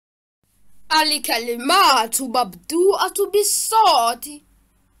الكلمات مبدوءة بالصاد.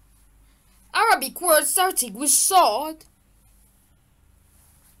 Arabic words starting with صاد.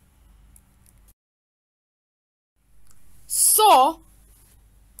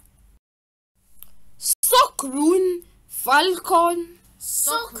 صقر فالكون.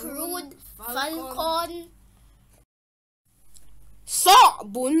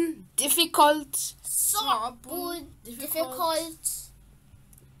 صعب difficult.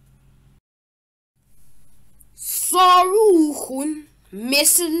 صاروخ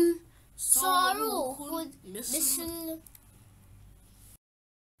missile.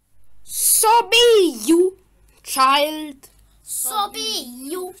 صبي child.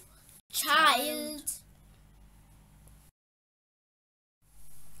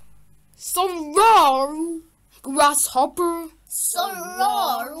 صرار grasshopper.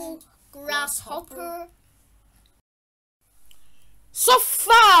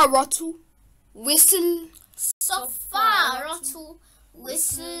 صفارة whistle.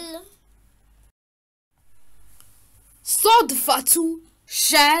 صدفة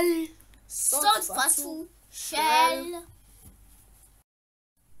shell.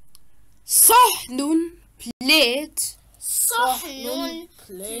 صحن plate.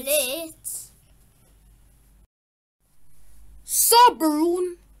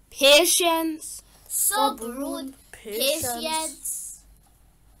 صبر patience.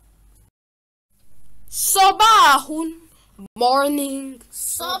 صباح morning.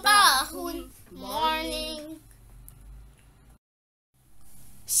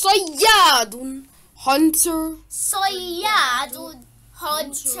 صياد hunter.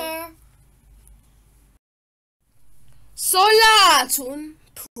 صلاة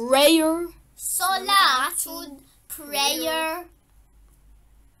prayer.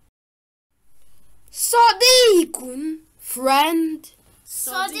 صديق friend.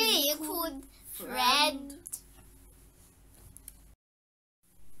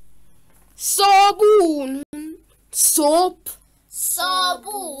 صابون soap.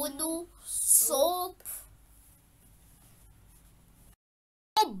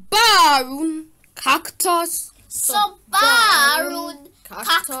 صبار cactus.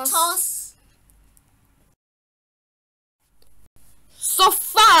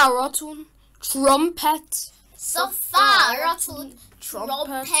 صفارة trumpet.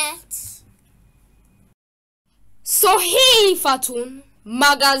 صحيفة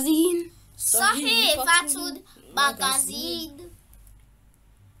magazine.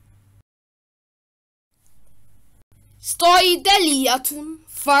 صيدلية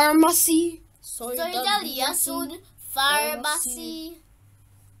pharmacy.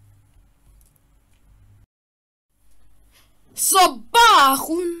 صباح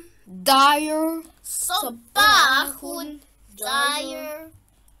dyer.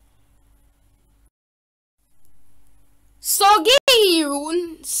 صغير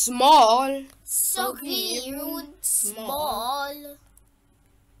small.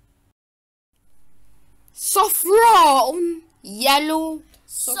 صفراء yellow.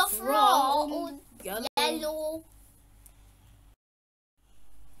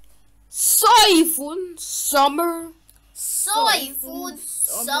 صيف summer.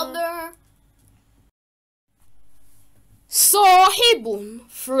 صاحب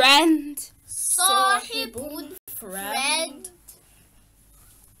friend.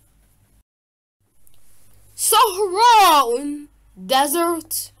 صحراء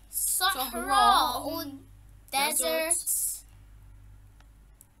desert.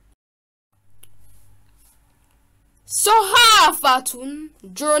 صحافة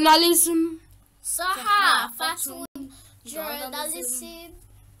journalism.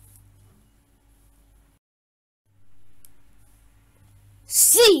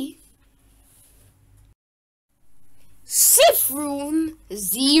 صفر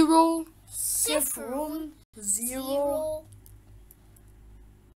zero.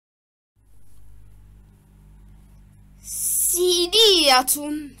 سيدية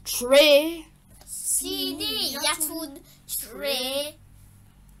tray.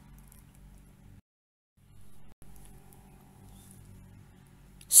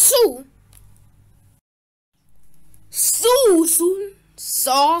 سوس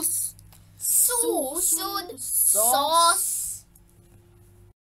sauce.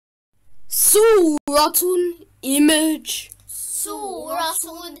 صورة image.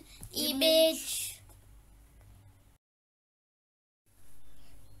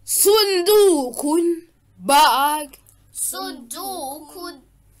 صندوق bag.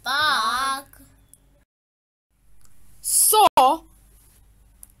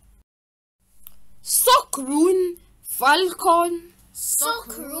 صقر falcon.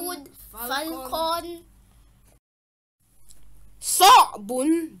 falcon. صعب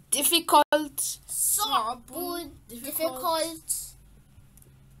difficult. صعب difficult.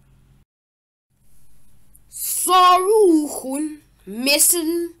 صاروخ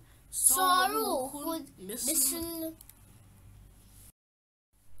missile. صاروخ missile.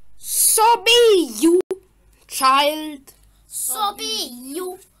 صبي child.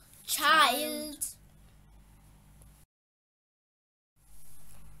 صبي child.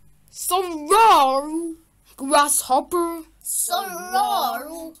 صرار grasshopper.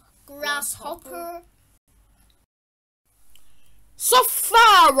 صرار grasshopper.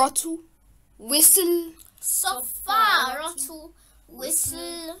 صفارة whistle. صفارة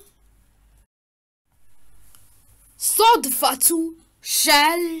whistle. صدفة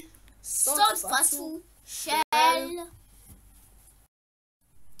shell. صدفة shell.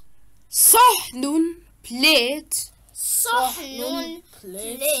 صحن plate. صحن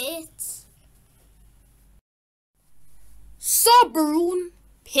plate. صبر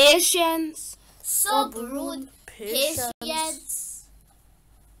patience. صبر patience.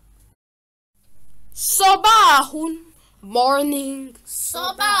 صباح morning.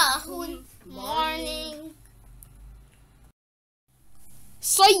 صباح morning.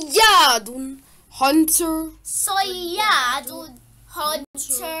 صياد hunter. صياد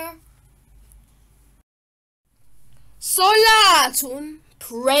hunter. صلاة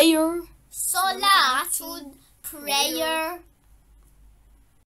prayer. صلاة prayer.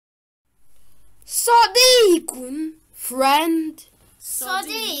 صديق friend.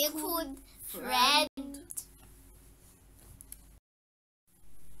 صديق friend.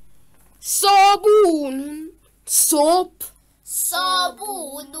 صابون soap.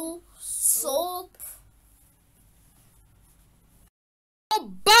 صابون soap.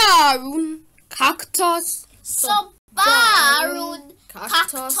 صبار cactus. صبار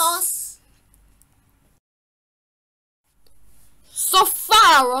cactus.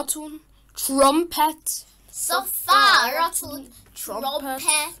 صفارة trumpet. صفارة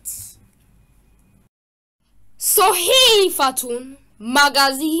trumpet. صحيفة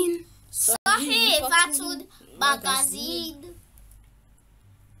magazine. صحيفة magazine.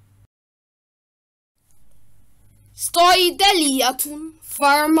 صيدلية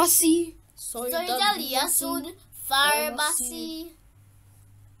pharmacy. صيدلية pharmacy.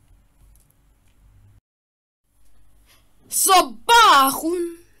 صباح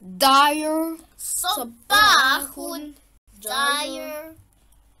dyer. صباح dyer.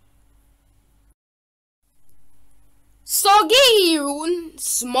 صغير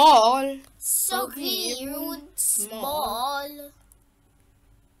small. صغير small.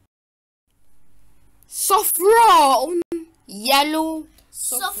 صفراء yellow.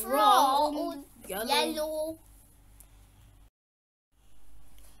 صفراء yellow.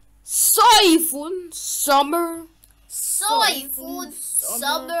 صيف summer. صيف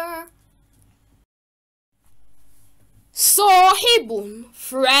summer. صاحب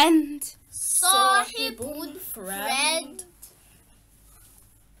friend. صاحب friend.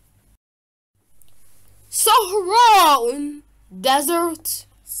 صحراء desert.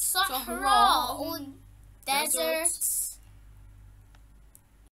 صحراء desert.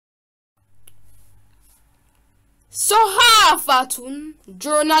 صحافة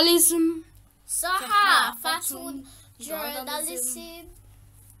journalism. صحافة journalism.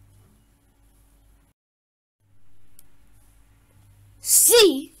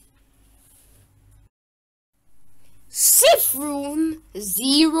 صفر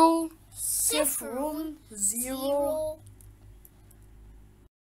zero. صفر zero.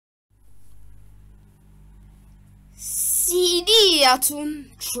 سيدية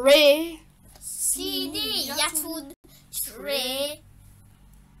tray. سيدية tray.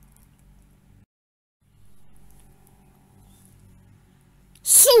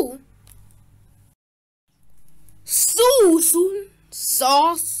 سوس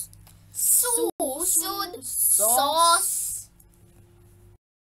sauce. صوص sauce.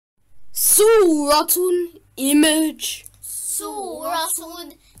 صورة image.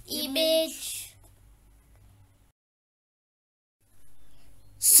 صورة image.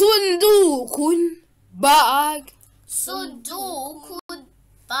 صندوق bag. صندوق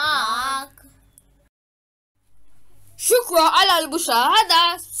bag. شكرا على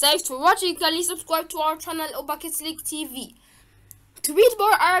المشاهدة. Thanks for watching. Kindly subscribe to our channel ObaKids TV. To read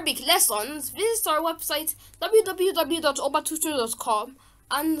more Arabic lessons, visit our website www.obatutor.com,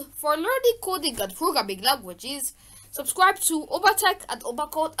 and for learning coding and programming languages, subscribe to ObaTech and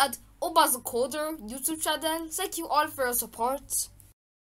ObaCode and Oba's Coder YouTube channel. Thank you all for your support.